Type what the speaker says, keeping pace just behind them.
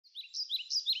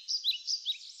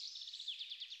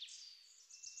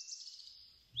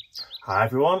Hi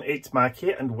everyone, it's Mike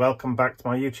here and welcome back to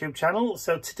my YouTube channel.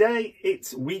 So today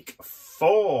it's week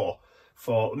 4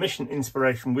 for Mission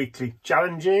Inspiration Weekly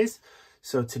Challenges.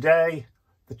 So today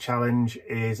the challenge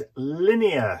is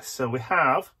linear. So we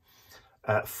have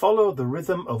follow the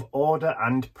rhythm of order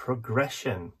and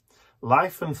progression.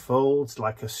 Life unfolds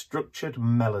like a structured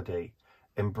melody.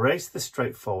 Embrace the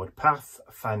straightforward path,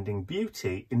 finding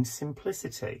beauty in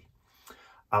simplicity.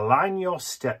 Align your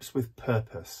steps with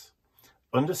purpose,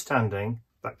 understanding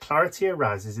that clarity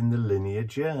arises in the linear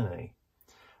journey.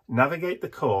 Navigate the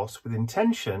course with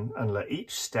intention and let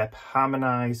each step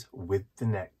harmonise with the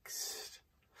next.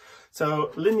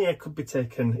 So linear could be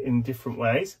taken in different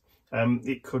ways.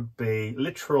 It could be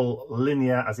literal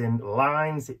linear as in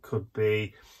lines. It could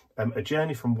be a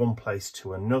journey from one place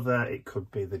to another. It could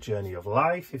be the journey of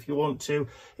life if you want to.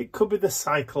 It could be the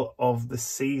cycle of the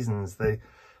seasons, the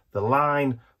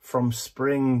line from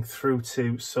spring through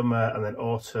to summer and then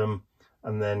autumn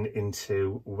and then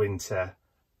into winter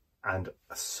and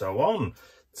so on.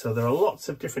 So there are lots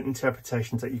of different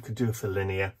interpretations that you could do for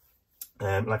linear.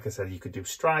 Like I said, you could do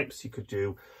stripes, you could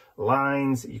do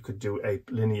lines, you could do a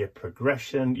linear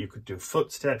progression, you could do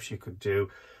footsteps, you could do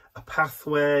a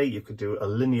pathway, you could do a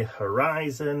linear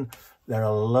horizon. There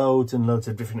are loads and loads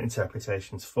of different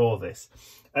interpretations for this.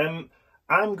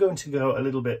 I'm going to go a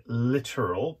little bit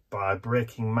literal by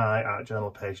breaking my art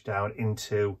journal page down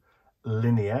into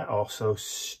linear, also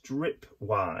strip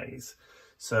wise.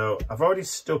 So I've already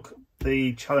stuck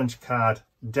the challenge card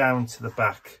down to the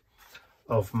back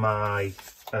of my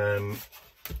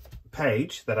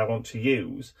page that I want to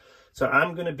use. So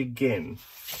I'm going to begin.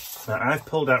 Now I've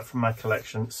pulled out from my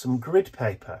collection some grid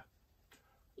paper,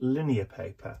 linear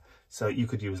paper. So you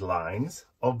could use lines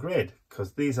or grid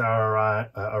because these are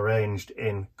arranged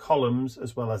in columns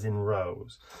as well as in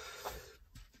rows.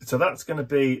 So that's going to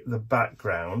be the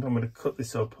background. I'm going to cut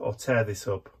this up or tear this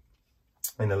up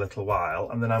in a little while.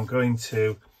 And then I'm going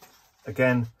to,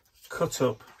 again, cut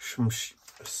up some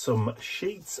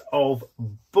sheets of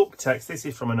book text. This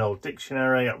is from an old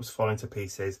dictionary that was falling to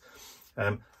pieces.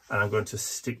 And I'm going to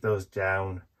stick those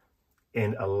down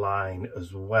in a line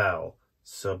as well.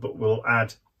 So, but we'll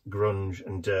add grunge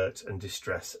and dirt and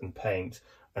distress and paint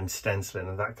and stenciling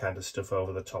and that kind of stuff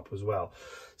over the top as well.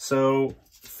 So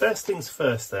first things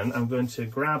first then, I'm going to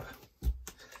grab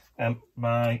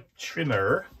my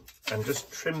trimmer and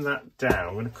just trim that down.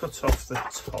 I'm going to cut off the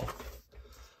top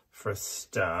for a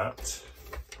start.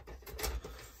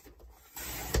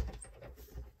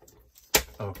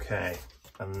 Okay,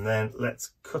 and then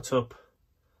let's cut up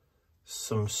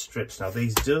some strips. Now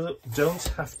these don't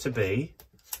have to be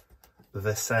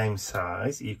the same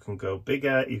size. You can go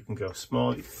bigger, you can go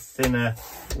smaller, thinner,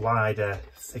 wider,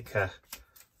 thicker,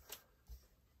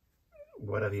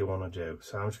 whatever you want to do.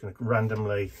 So I'm just going to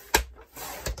randomly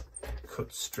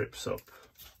cut strips up.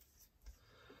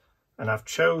 And I've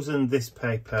chosen this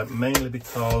paper mainly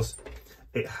because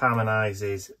it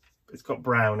harmonises. It's got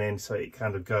brown in, so it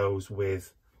kind of goes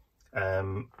with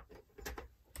the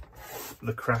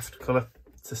craft colour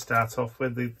to start off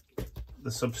with, the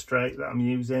substrate that I'm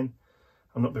using.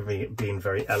 I'm not being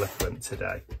very eloquent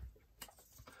today.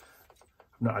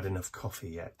 I've not had enough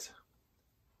coffee yet.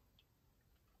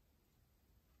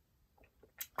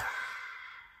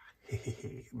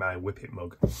 My whippet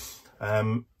mug.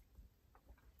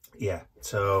 Yeah,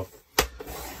 so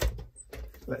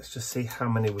let's just see how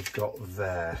many we've got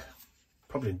there.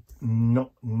 Probably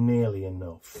not nearly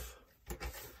enough.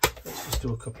 Let's just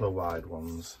do a couple of wide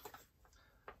ones.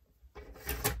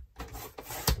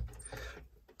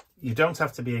 You don't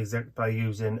have to be exact by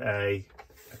using a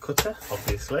cutter,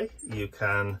 obviously. You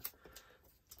can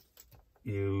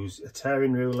use a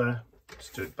tearing ruler,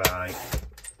 just do it by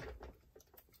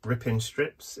ripping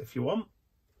strips if you want.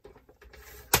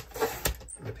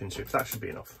 Ripping strips, that should be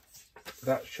enough.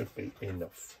 That should be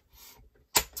enough.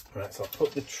 Right, so I'll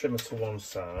put the trimmer to one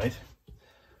side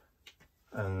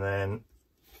and then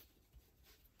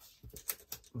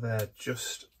they're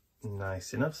just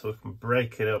nice enough so we can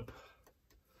break it up,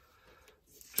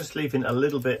 just leaving a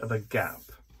little bit of a gap.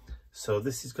 So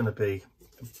this is going to be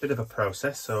a bit of a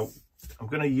process. So I'm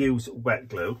going to use wet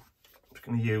glue. I'm just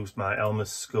going to use my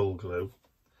Elmer's Skull glue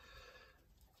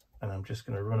and I'm just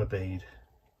going to run a bead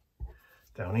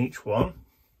down each one.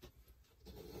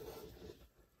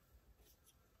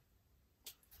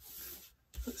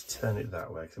 Let's turn it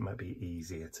that way because it might be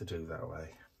easier to do that way.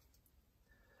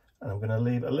 And I'm going to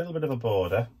leave a little bit of a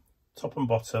border, top and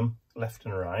bottom, left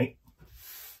and right.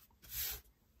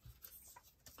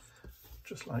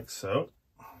 Just like so.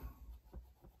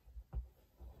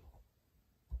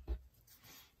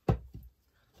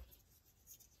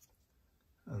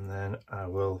 And then I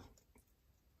will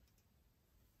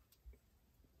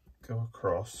go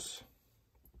across,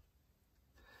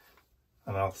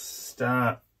 and I'll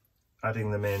start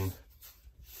adding them in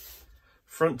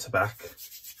front to back,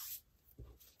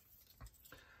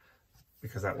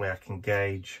 because that way I can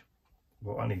gauge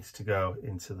what needs to go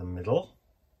into the middle.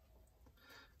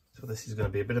 So this is going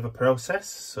to be a bit of a process.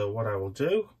 So what I will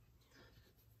do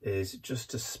is,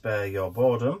 just to spare your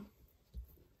boredom,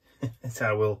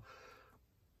 I will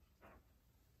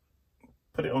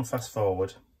put it on fast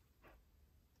forward,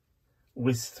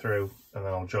 whiz through, and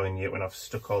then I'll join you when I've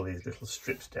stuck all these little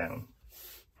strips down.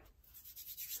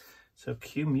 So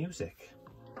cue music.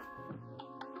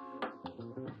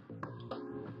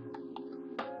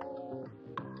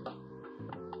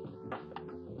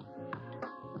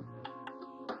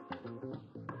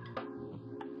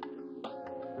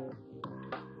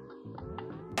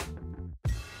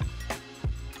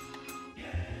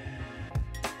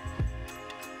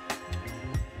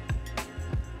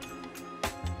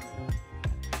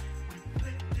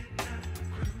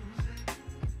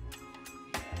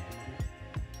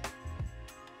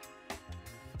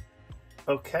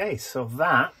 Okay, so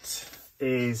that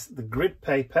is the grid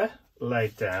paper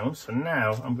laid down. So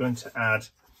now I'm going to add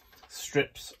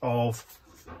strips of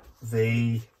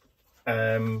the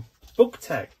book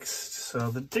text,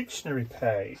 so the dictionary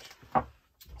page. So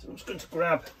I'm just going to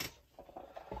grab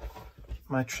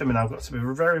my trimmer. Now I've got to be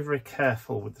very, very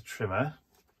careful with the trimmer,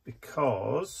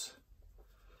 because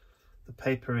the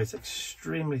paper is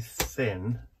extremely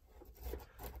thin,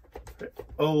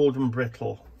 old and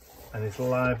brittle, and is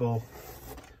liable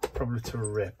probably to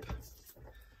rip,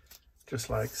 just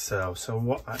like so. So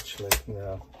what actually,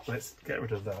 let's get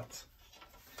rid of that,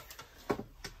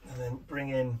 and then bring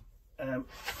in a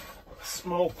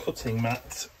small cutting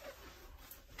mat.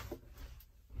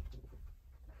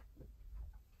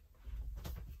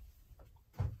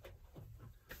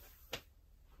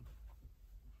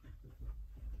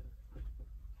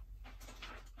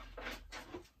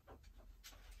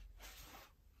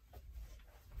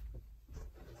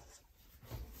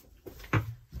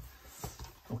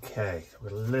 Okay,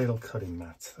 with a little cutting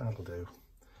mat, that'll do.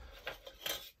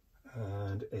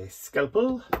 And a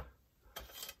scalpel.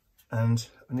 And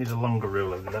I need a longer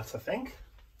ruler than that, I think.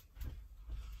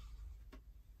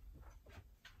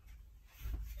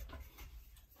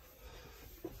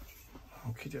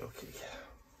 Okie dokie.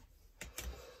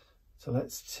 So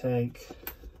let's take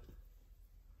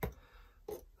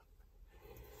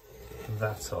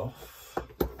that off.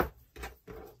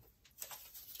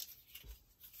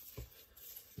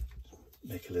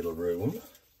 Make a little room,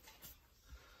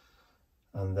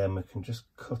 and then we can just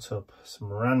cut up some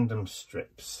random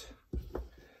strips.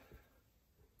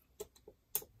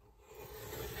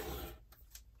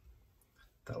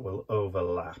 That will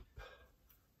overlap,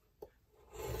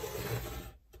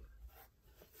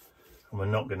 and we're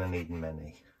not going to need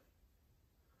many.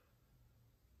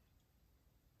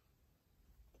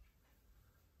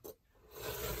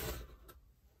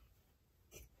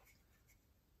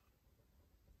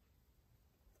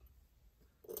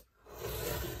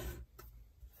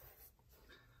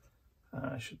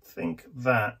 I should think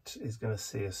that is going to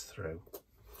see us through.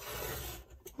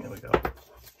 Here we go.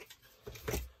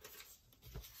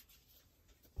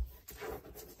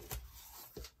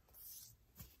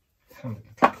 And a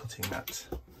little cutting mat.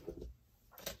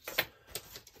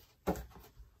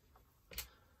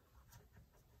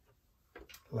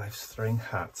 Life's throwing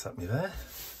hearts at me there.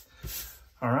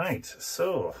 All right,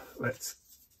 so let's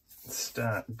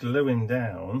start gluing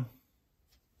down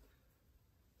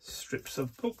strips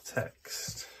of book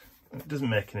text. It doesn't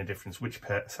make any difference which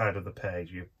side of the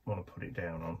page you want to put it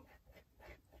down on.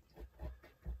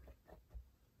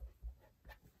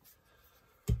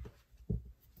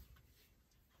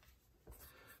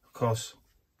 Of course,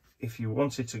 if you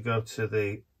wanted to go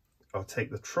to or take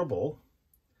the trouble,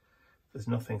 there's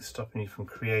nothing stopping you from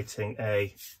creating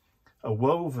a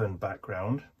woven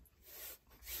background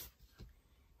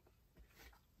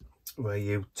where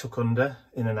you tuck under,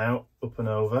 in and out, up and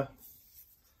over.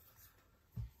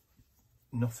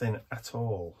 Nothing at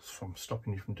all from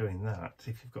stopping you from doing that,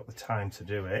 if you've got the time to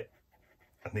do it,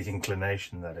 and the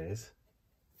inclination, that is.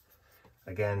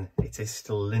 Again, it is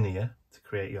still linear to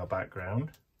create your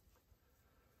background.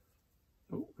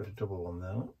 Oh, got a double one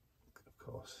there, of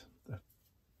course. There are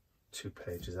 2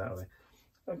 pages out of it.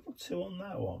 I've got 2 on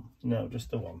that one. No,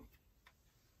 just the one.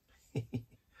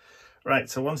 Right,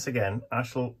 so once again, I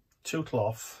shall tootle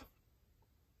off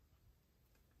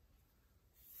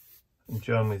and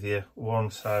join with you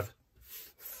once I've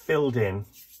filled in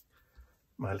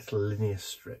my little linear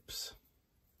strips.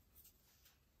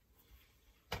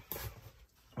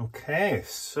 Okay,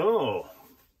 so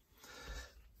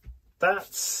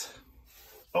that's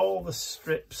all the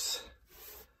strips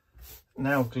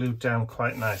now glued down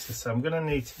quite nicely, so I'm going to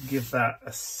need to give that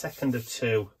a second or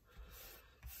two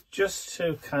just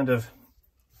to kind of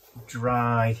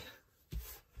dry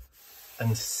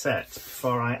and set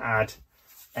before I add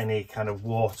any kind of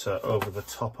water over the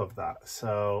top of that.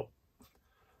 So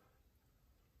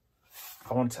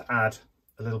I want to add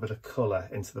a little bit of colour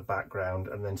into the background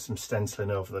and then some stenciling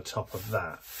over the top of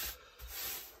that.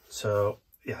 So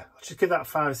yeah, I'll just give that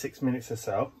 5 or 6 minutes or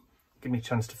so. Give me a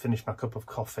chance to finish my cup of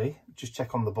coffee. Just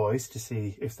check on the boys to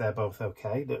see if they're both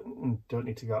okay. Don't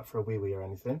need to go out for a wee-wee or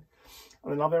anything.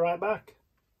 And then I'll be right back.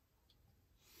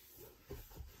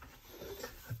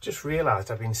 I've just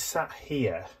realised I've been sat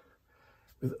here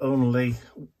with only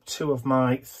 2 of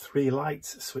my 3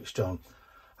 lights switched on.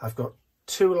 I've got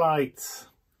 2 lights,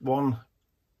 one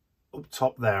up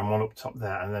top there and one up top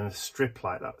there, and then a strip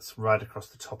light that's right across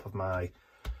the top of my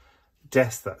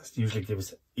desk that usually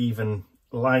gives even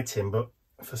lighting, but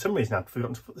for some reason I'd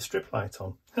forgotten to put the strip light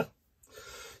on.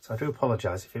 So I do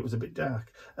apologise if it was a bit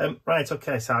dark. Right,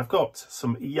 okay, so I've got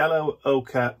some yellow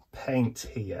ochre paint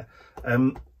here,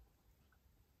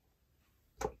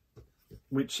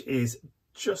 which is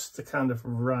just the kind of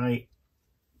right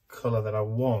colour that I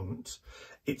want.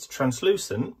 It's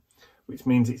translucent, which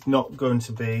means it's not going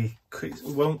to be, it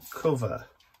won't cover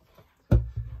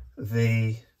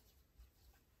the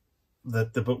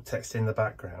book text in the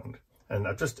background. And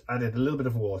I've just added a little bit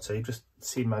of water. You've just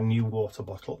seen my new water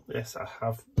bottle. Yes, I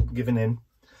have given in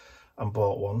and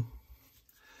bought one.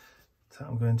 So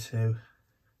I'm going to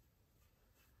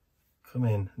come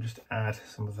in and just add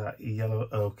some of that yellow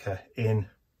ochre in.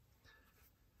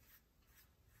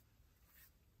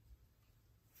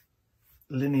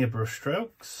 Linear brush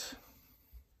strokes.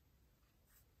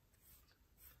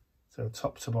 So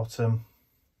top to bottom.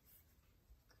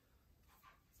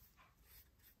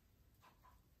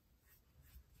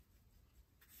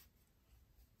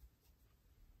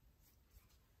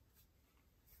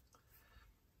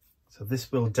 So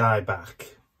this will die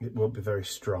back, it won't be very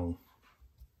strong.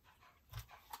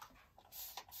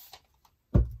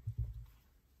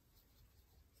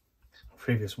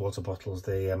 Previous water bottles,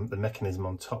 the mechanism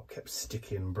on top kept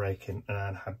sticking and breaking, and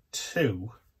I had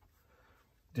 2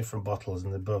 different bottles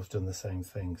and they've both done the same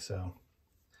thing, so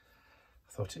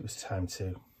I thought it was time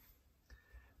to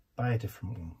buy a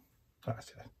different one.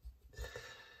 Actually, I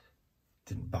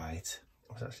didn't buy it,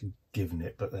 I was actually given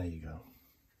it, but there you go.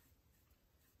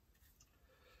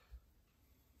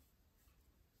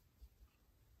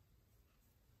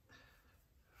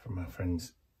 From my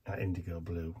friends at Indigo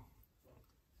Blue.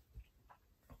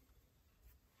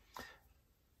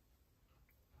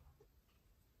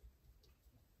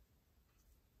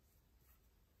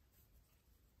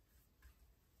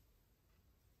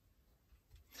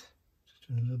 Just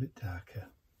doing a little bit darker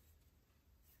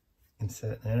in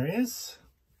certain areas.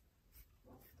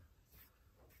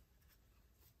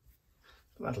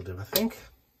 That'll do, I think.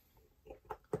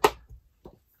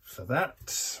 For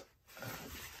that.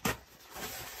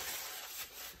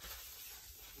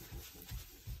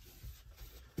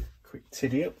 Quick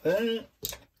tiddy up there,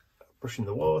 brushing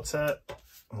the water,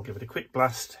 and give it a quick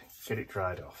blast, get it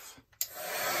dried off.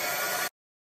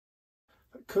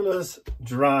 The colour's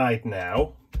dried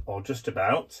now, or just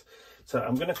about, so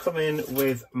I'm going to come in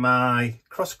with my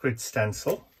cross grid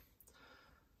stencil,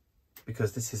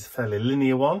 because this is a fairly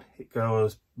linear one. It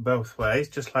goes both ways,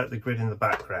 just like the grid in the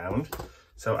background.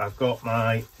 So I've got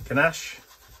my ganache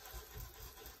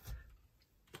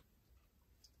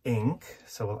ink,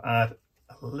 so we'll add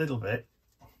a little bit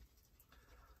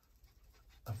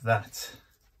of that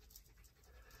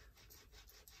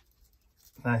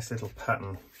nice little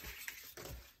pattern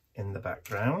in the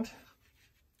background.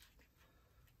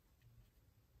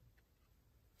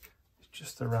 It's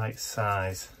just the right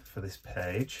size for this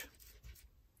page.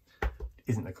 It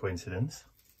isn't a coincidence.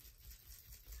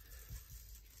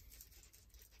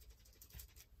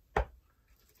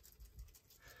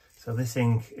 So this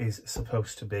ink is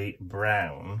supposed to be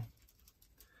brown,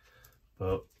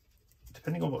 but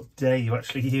depending on what day you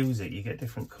actually use it, you get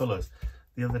different colours.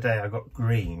 The other day I got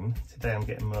green, today I'm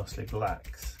getting mostly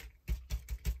blacks.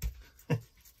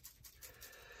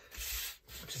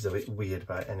 Which is a bit weird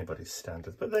by anybody's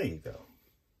standards, but there you go.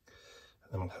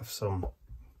 And then we'll have some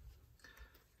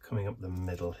coming up the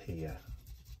middle here.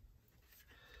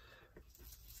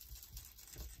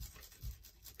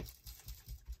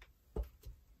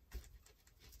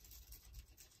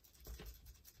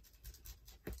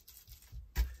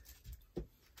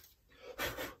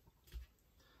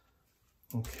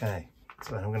 Okay,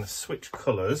 so I'm going to switch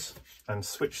colours and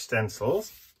switch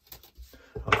stencils.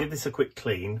 I'll give this a quick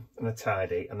clean and a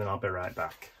tidy, and then I'll be right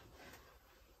back.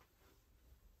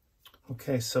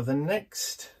 Okay, so the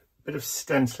next bit of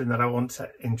stenciling that I want to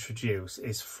introduce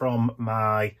is from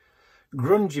my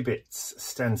Grungy Bits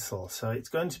stencil. So it's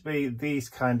going to be these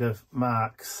kind of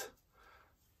marks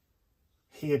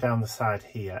here down the side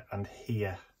here and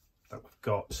here that we've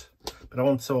got. But I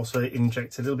want to also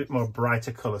inject a little bit more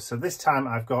brighter colour. So this time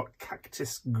I've got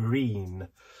cactus green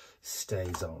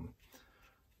stays on.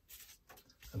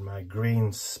 And my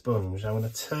green sponge, I'm going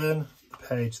to turn the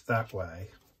page that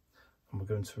way. And we're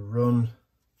going to run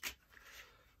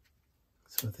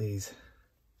some of these.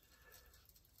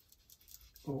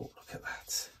 Oh, look at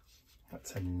that.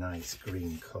 That's a nice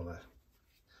green colour.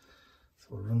 So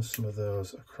we'll run some of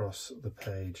those across the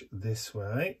page this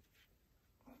way.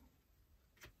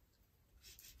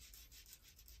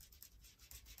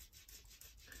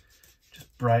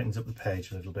 Just brightens up the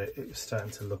page a little bit. It was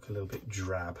starting to look a little bit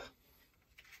drab.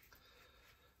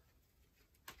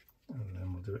 And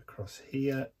then we'll do it across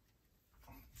here.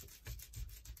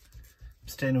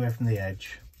 Staying away from the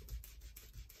edge.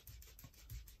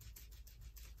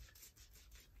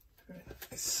 Very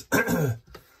nice. I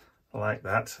like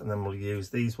that. And then we'll use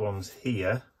these ones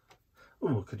here.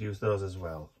 Oh, we could use those as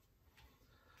well.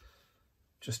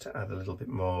 Just to add a little bit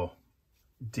more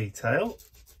detail.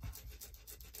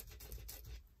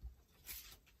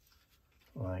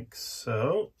 Like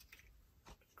so.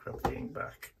 Grab the ink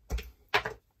back.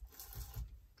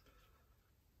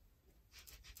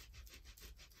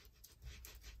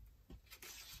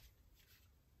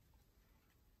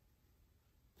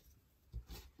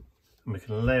 And we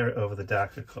can layer it over the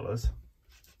darker colours.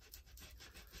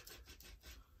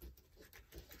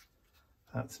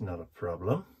 That's not a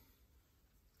problem.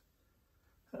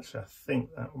 Actually, I think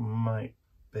that might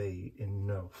be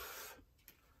enough.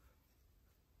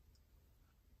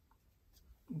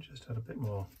 Just add a bit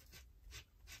more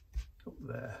up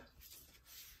there.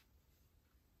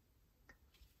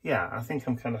 Yeah, I think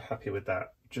I'm kind of happy with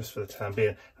that just for the time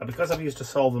being. And because I've used a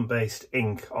solvent-based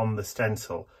ink on the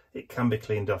stencil, it can be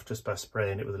cleaned off just by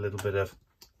spraying it with a little bit of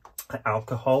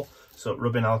alcohol. So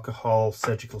rubbing alcohol,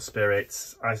 surgical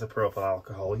spirits, isopropyl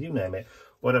alcohol, you name it,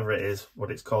 whatever it is,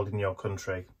 what it's called in your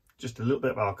country, just a little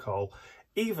bit of alcohol,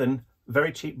 even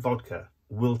very cheap vodka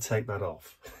will take that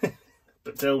off.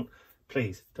 But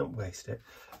please don't waste it,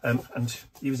 and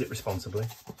use it responsibly.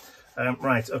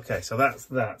 Right, okay, so that's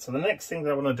that. So the next thing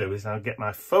that I want to do is now get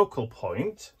my focal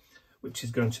point, which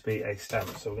is going to be a stamp.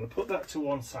 So we're going to put that to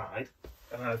one side,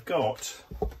 and I've got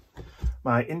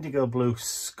my indigo blue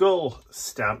skull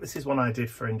stamp. This is one I did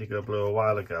for indigo blue a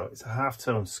while ago. It's a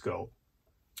half-tone skull.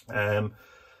 I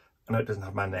know it doesn't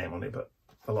have my name on it, but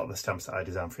a lot of the stamps that I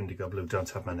design for indigo blue don't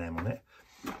have my name on it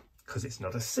because it's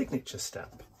not a signature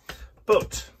stamp.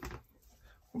 But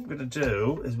what we're going to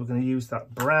do is we're going to use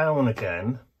that brown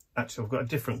again. Actually, we've got a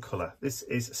different colour. This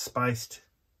is spiced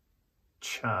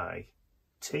chai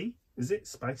tea. Is it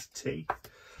spiced tea?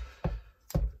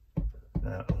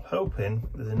 Now, I'm hoping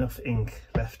there's enough ink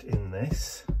left in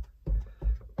this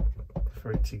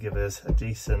for it to give us a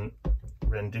decent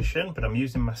rendition, but I'm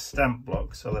using my stamp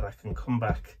block so that I can come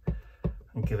back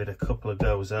and give it a couple of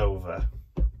goes over.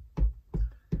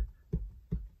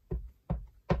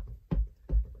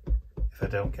 If I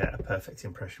don't get a perfect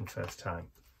impression first time.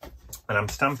 And I'm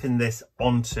stamping this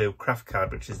onto craft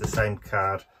card, which is the same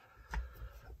card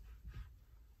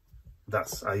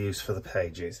that I use for the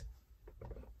pages.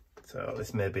 So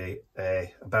this may be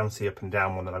a bouncy up and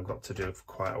down one that I've got to do for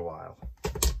quite a while.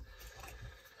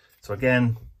 So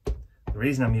again, the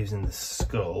reason I'm using the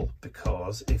skull,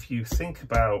 because if you think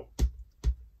about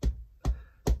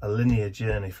a linear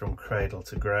journey from cradle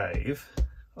to grave,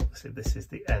 obviously this is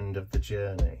the end of the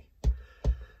journey.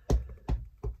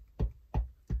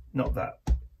 Not that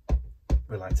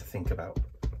we like to think about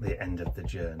the end of the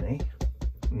journey.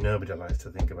 Nobody likes to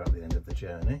think about the end of the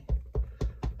journey.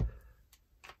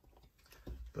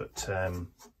 But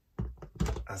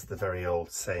as the very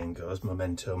old saying goes,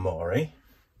 memento mori,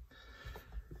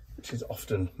 which is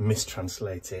often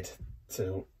mistranslated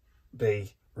to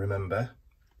be remember,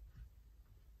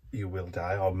 you will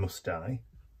die or must die.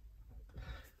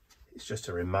 It's just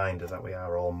a reminder that we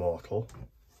are all mortal.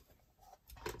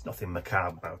 There's nothing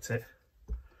macabre about it.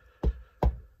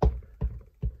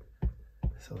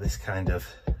 So this kind of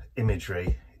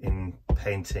imagery in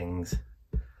paintings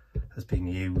has been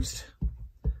used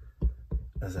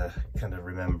as a kind of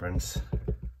remembrance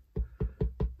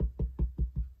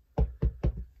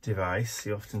device.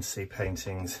 You often see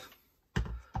paintings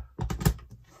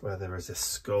where there is a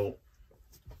skull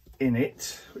in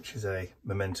it, which is a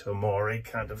memento mori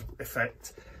kind of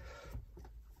effect.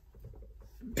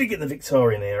 Big in the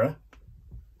Victorian era.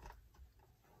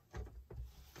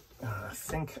 I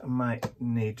think I might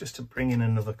need just to bring in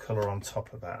another colour on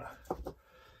top of that,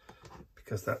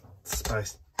 because that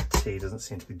spiced tea doesn't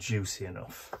seem to be juicy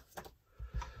enough.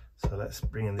 So let's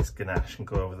bring in this ganache and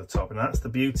go over the top. And that's the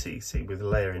beauty, see, with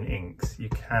layering inks. You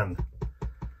can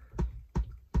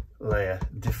layer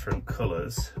different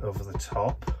colours over the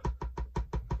top.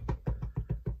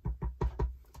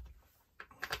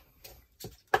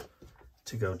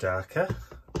 To go darker,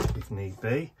 if need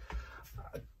be.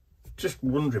 Just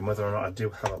wondering whether or not I do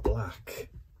have a black.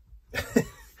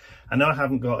 I know I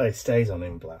haven't got a StazOn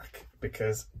in black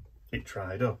because it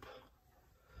dried up.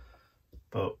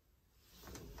 But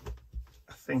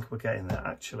I think we're getting there.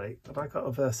 Actually, have I got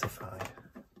a VersaFine?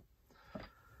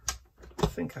 I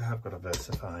think I have got a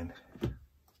VersaFine.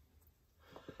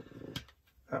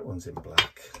 That one's in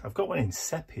black. I've got one in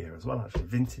sepia as well, actually,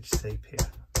 vintage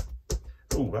sepia.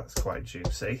 Oh, that's quite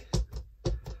juicy.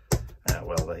 Ah,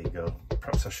 well, there you go.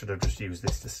 Perhaps I should have just used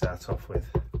this to start off with.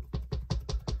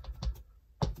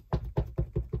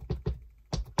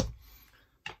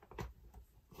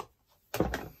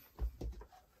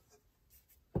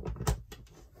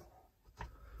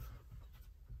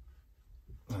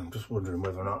 I'm just wondering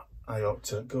whether or not I ought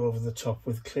to go over the top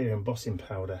with clear embossing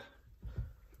powder.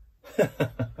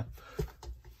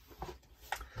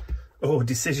 Oh,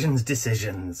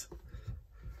 decisions.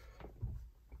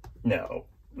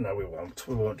 No, we won't.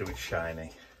 We won't do it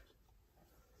shiny.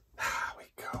 There we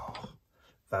go.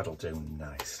 That'll do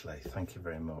nicely. Thank you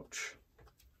very much.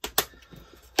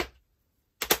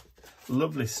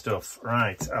 Lovely stuff.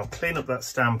 Right, I'll clean up that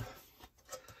stamp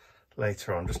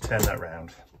later on. Just turn that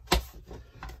round.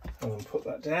 And then put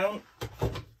that down.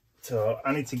 So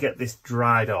I need to get this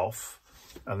dried off,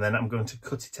 and then I'm going to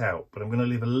cut it out. But I'm going to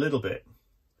leave a little bit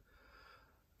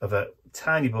of a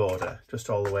tiny border just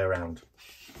all the way around.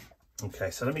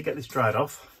 Okay, so let me get this dried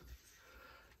off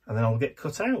and then I'll get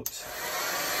cut out.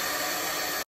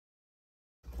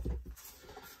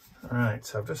 All right,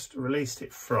 so I've just released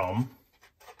it from,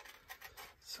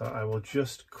 so I will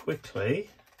just quickly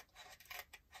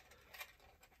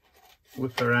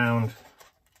whip around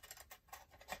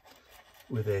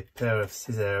with a pair of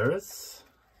scissors.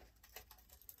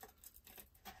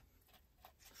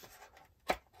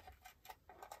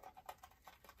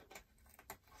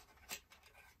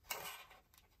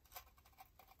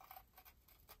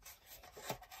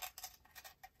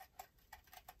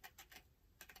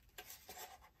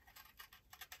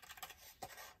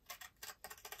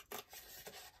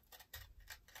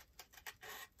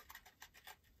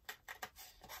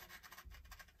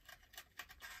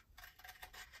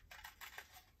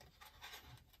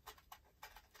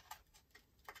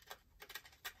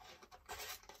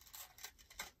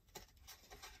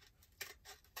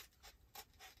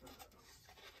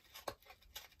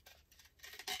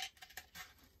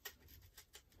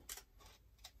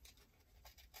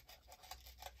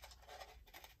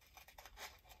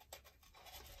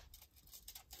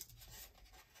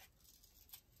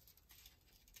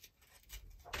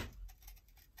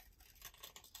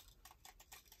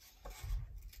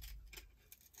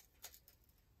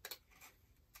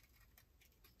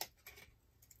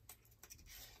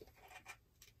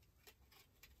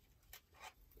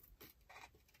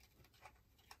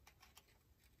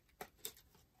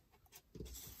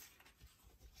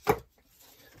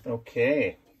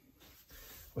 Okay,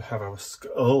 we have our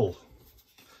skull.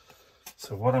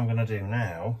 So what I'm going to do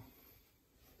now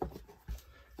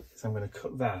is I'm going to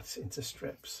cut that into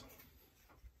strips.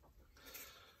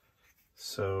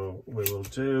 So we will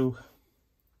do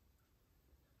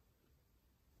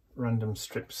random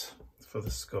strips for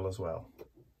the skull as well.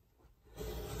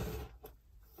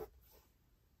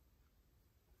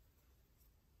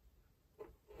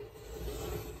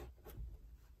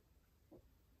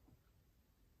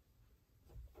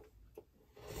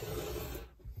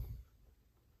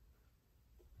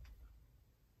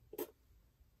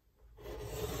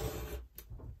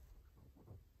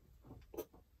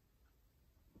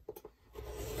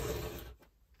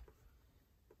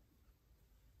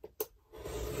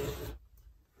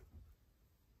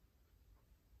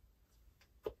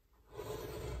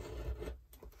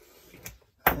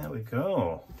 There we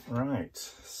go. Right,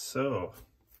 so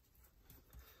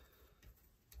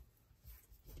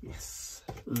yes,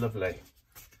 lovely.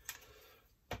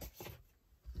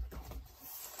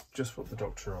 Just what the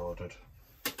doctor ordered.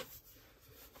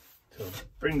 So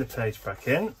bring the page back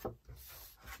in,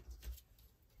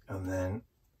 and then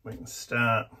we can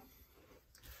start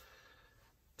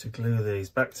to glue these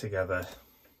back together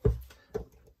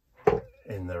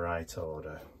in the right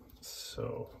order.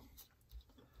 So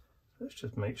let's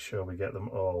just make sure we get them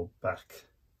all back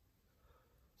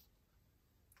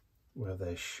where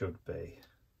they should be.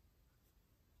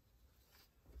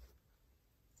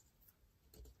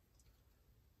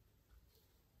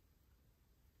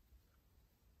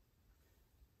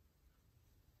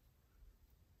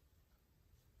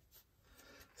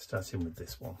 Starting with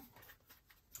this one.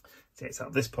 See, it's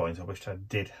at this point I wished I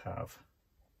did have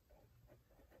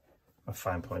a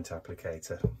fine point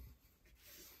applicator.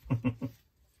 I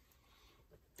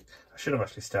should have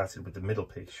actually started with the middle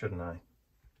piece, shouldn't I?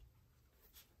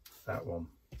 That one.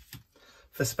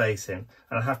 For spacing.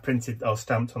 And I have printed or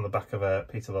stamped on the back of a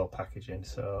piece of old packaging,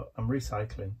 so I'm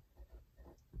recycling.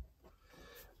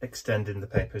 Extending the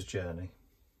paper's journey.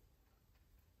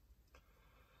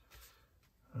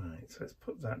 Right, so let's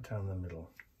put that down the middle,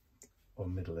 or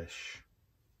middle-ish.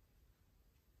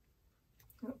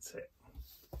 That's it.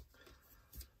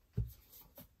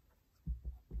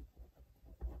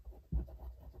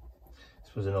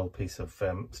 This was an old piece of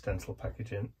stencil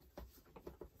packaging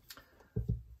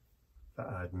that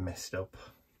I'd messed up.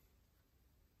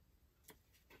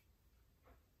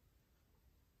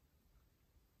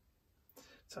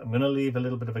 So I'm going to leave a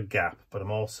little bit of a gap, but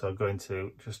I'm also going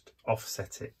to just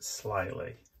offset it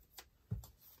slightly.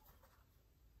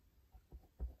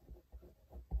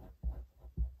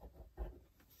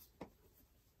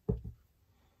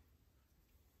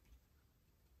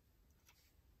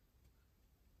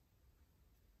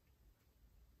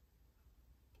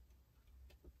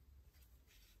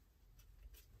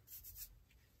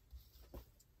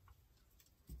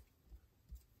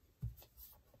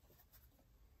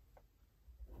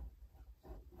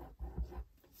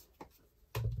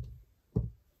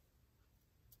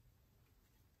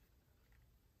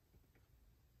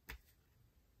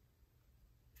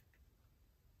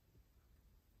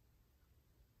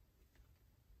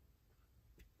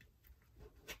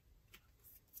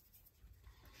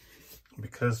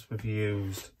 Because we've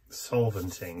used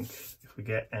solvent ink, if we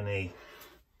get any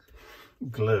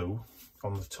glue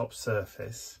on the top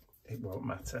surface, it won't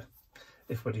matter.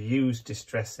 If we'd used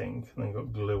distress ink and then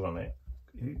got glue on it,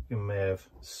 you may have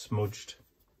smudged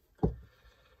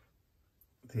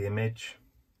the image.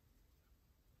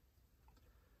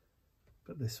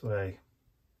 But this way,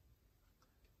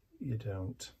 you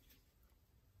don't.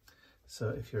 So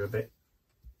if you're a bit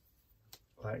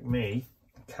like me,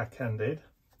 cack-handed,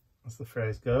 as the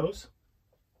phrase goes,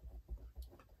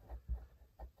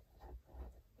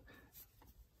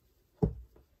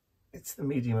 it's the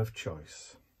medium of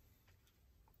choice.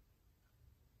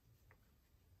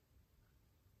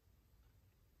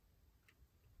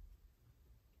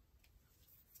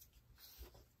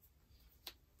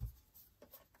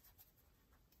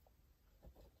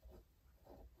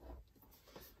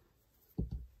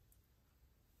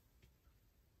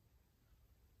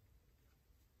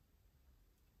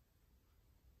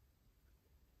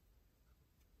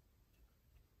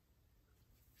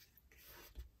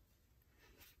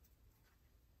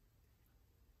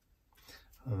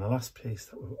 And the last piece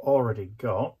that we've already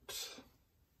got,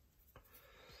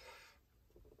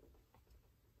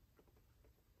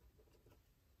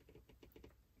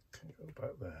 can go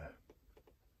back there.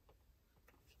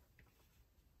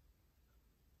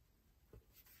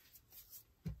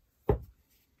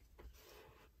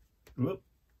 Whoop.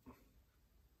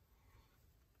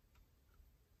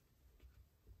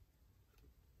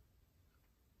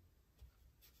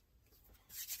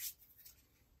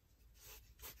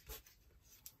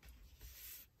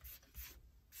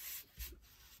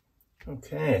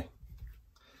 Okay,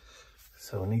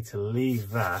 so I need to leave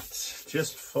that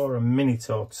just for a minute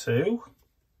or two,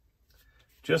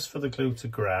 just for the glue to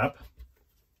grab.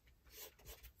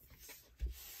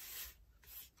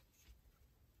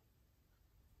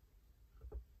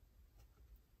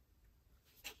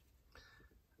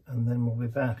 And then we'll be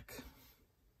back.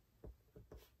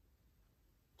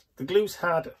 The glue's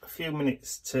had a few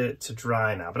minutes to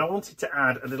dry now, but I wanted to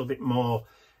add a little bit more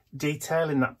detail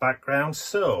in that background,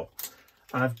 so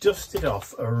I've dusted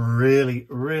off a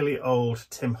really old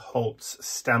Tim Holtz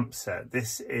stamp set.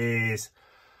 This is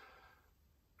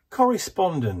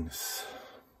Correspondence,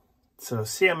 so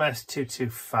CMS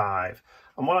 225,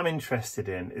 and what I'm interested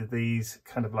in is these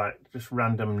kind of like just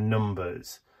random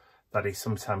numbers that he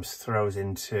sometimes throws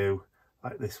into,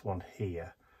 like this one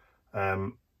here,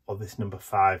 or this number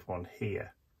 5 one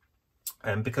here,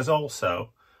 and because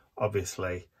also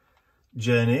obviously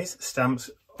journeys, stamps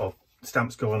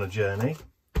go on a journey.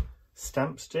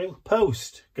 Stamps do.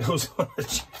 Post goes on a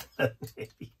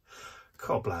journey.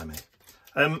 God blimey.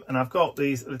 And I've got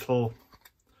these little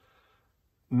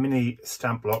mini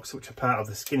stamp blocks which are part of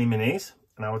the Skinny Minis.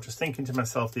 And I was just thinking to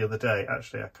myself the other day,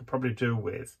 actually I could probably do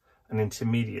with an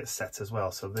intermediate set as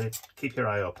well, so they keep your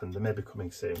eye open, they may be coming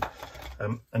soon.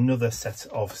 Another set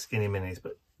of Skinny Minis,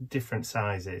 but different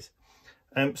sizes.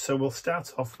 So we'll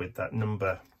start off with that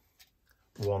number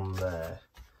 1 there,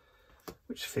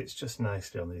 which fits just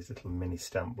nicely on these little mini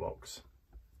stamp blocks.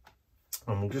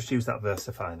 And we'll just use that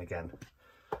VersaFine again,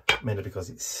 mainly because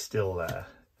it's still there.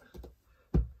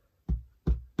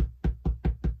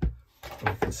 And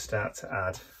we can start to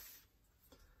add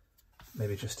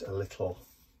maybe just a little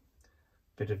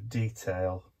bit of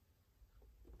detail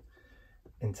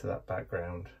into that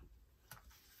background,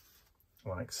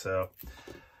 like so.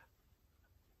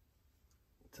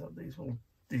 So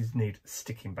these need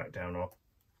sticking back down, or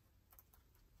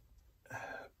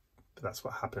but that's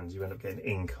what happens, you end up getting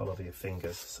ink all over your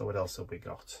fingers. So what else have we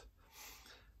got?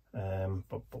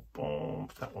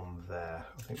 That one there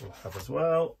I think we'll have as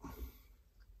well.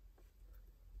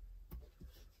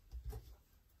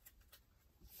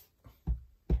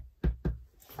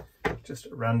 Just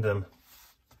random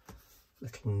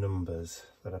little numbers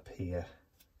that appear.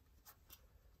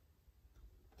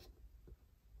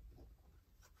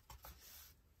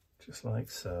 Just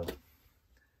like so.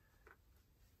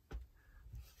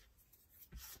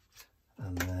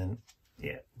 And then,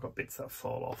 yeah, we've got bits that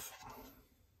fall off.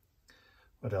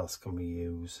 What else can we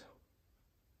use?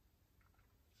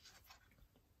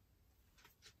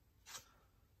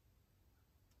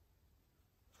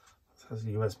 It has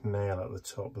US mail at the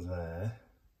top there.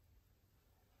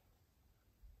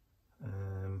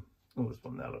 Oh, there's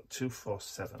one there, look,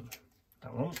 247,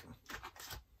 that one.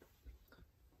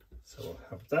 So we'll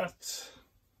have that.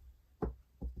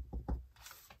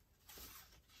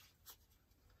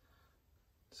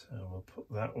 So we'll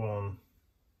put that one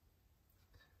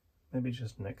maybe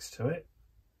just next to it.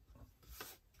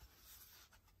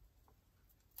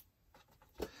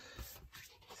 So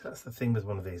that's the thing with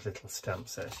one of these little stamp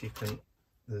sets,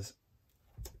 there's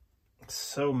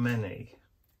so many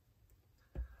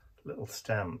little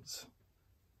stamps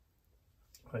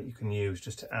that you can use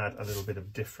just to add a little bit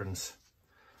of difference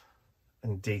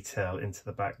and detail into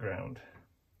the background.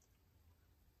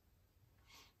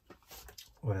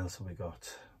 What else have we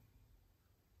got?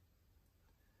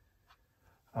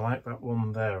 I like that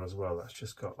one there as well, that's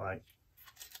just got like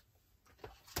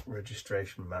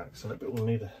registration marks on it, but we'll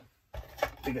need a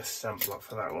bigger stamp block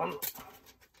for that one.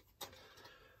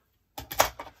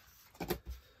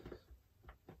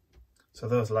 So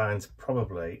those lines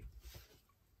probably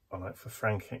are like for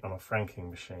franking, on a franking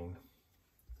machine.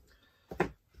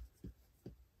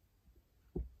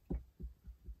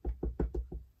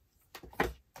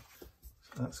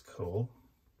 So that's cool.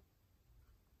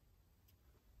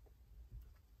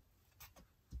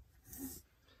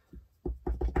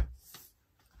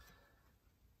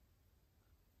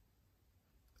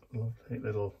 Lovely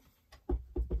little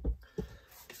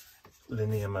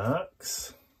linear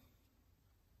marks.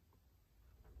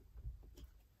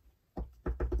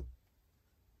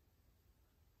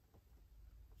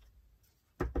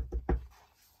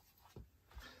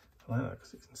 I like that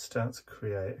because it can start to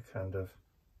create a kind of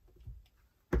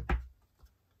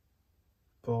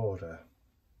border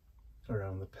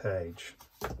around the page.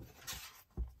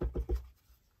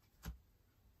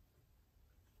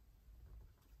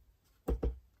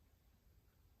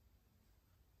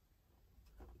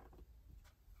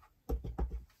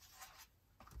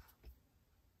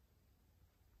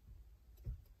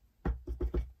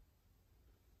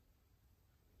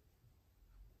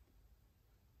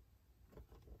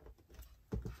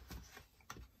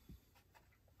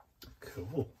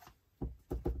 Cool.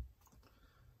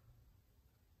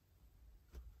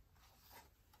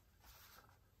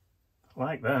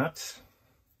 Like that.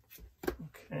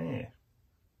 Okay.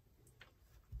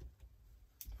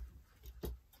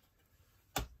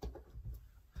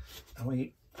 Are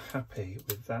we happy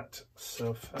with that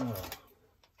so far?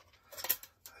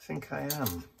 I think I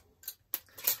am.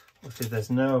 Obviously there's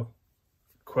no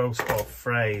quote or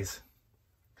phrase.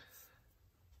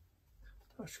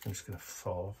 Actually, I'm just going to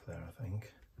fall off there, I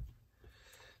think.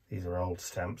 These are old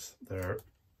stamps. They're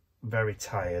very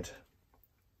tired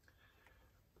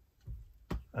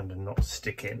and are not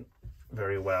sticking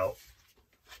very well.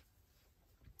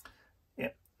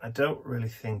 Yeah, I don't really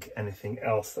think anything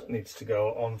else that needs to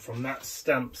go on from that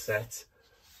stamp set,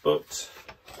 but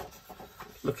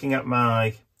looking at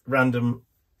my random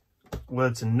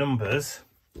words and numbers,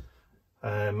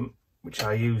 which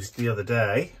I used the other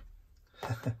day,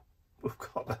 we've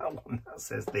got that one that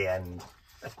says the end,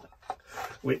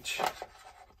 which,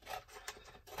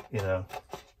 you know,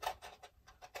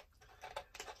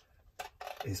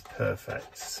 is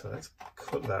perfect. So let's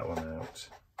cut that one out.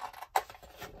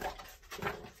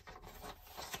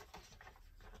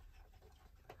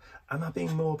 Am I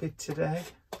being morbid today?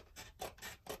 I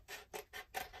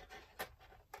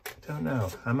don't know.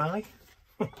 Am I?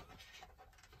 I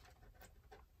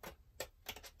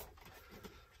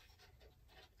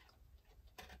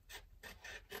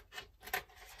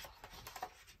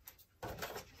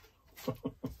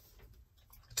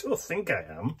don't think I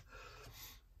am.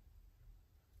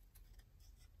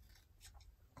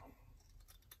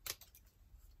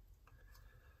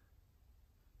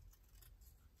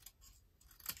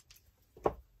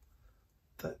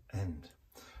 The end.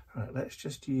 Right, let's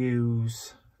just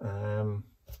use we've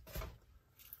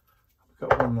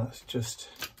got one that's just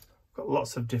got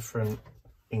lots of different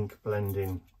ink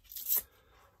blending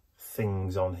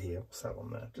things on here. What's that one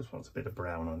there? Just wants a bit of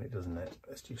brown on it, doesn't it?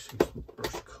 Let's just use some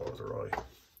brush corduroy.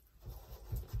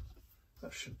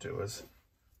 That should do us.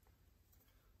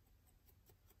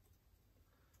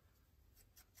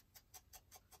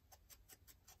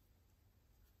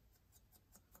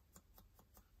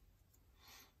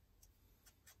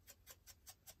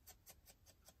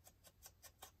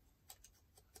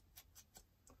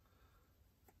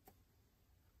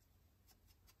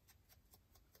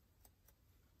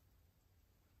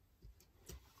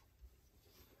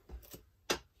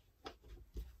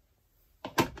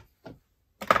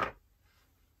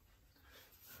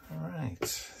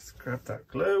 Let's grab that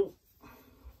glue.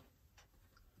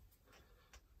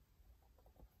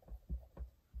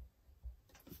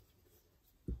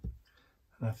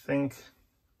 And I think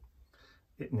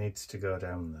it needs to go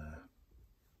down there.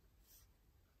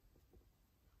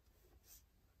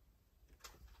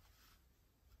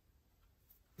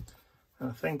 And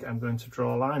I think I'm going to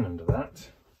draw a line under that.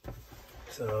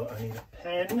 So I need a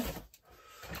pen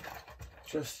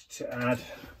just to add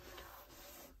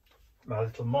my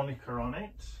little moniker on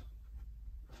it.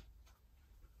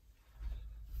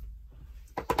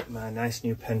 My nice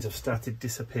new pens have started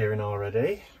disappearing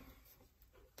already.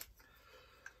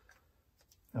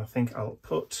 I think I'll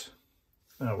put,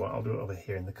 oh well, I'll do it over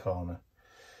here in the corner.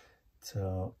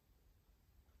 So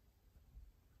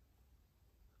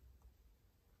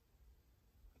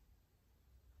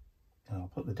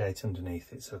I'll put the date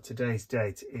underneath it. So today's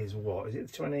date is what? Is it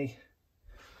the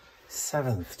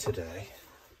 27th today?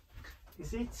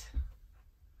 Is it?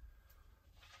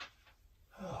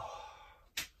 Oh.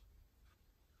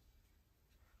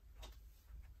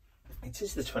 It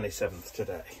is the 27th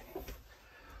today.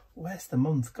 Where's the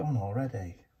month gone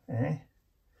already? Eh?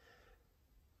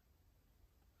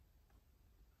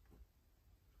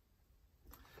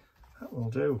 That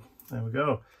will do. There we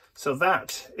go. So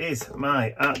that is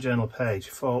my art journal page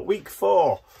for week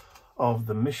 4 of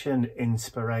the Mission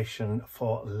Inspiration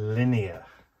for Linear.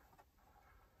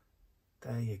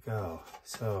 There you go.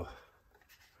 So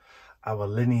our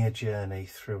linear journey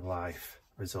through life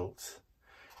results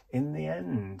in the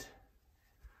end.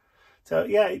 So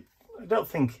yeah, I don't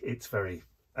think it's very,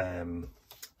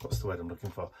 what's the word I'm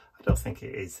looking for? I don't think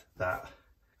it is that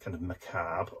kind of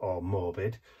macabre or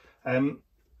morbid.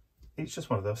 It's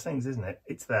just one of those things, isn't it?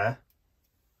 It's there.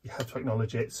 You have to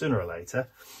acknowledge it sooner or later.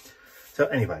 So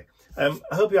anyway, I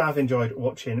hope you have enjoyed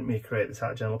watching me create this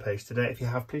art journal page today. If you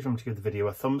have, please remember to give the video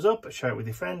a thumbs up, share it with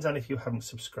your friends, and if you haven't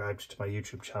subscribed to my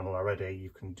YouTube channel already, you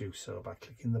can do so by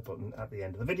clicking the button at the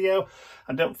end of the video.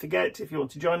 And don't forget, if you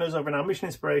want to join us over in our Mission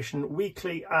Inspiration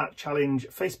Weekly Art Challenge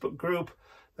Facebook group,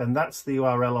 then that's the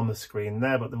URL on the screen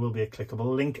there, but there will be a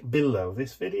clickable link below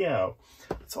this video.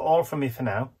 That's all from me for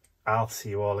now. I'll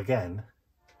see you all again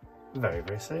very,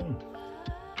 very soon.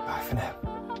 Bye for now.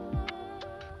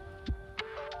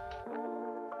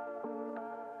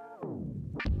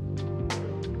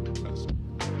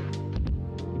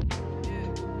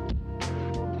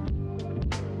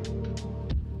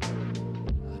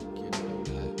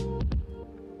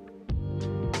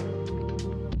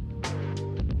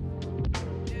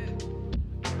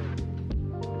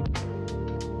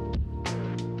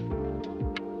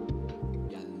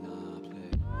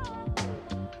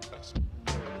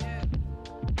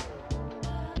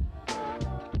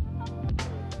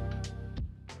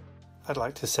 I'd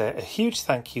like to say a huge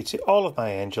thank you to all of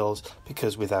my angels,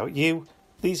 because without you,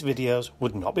 these videos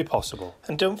would not be possible.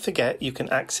 And don't forget, you can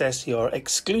access your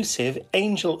exclusive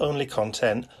angel-only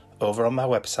content over on my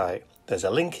website. There's a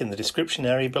link in the description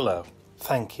area below.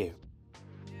 Thank you.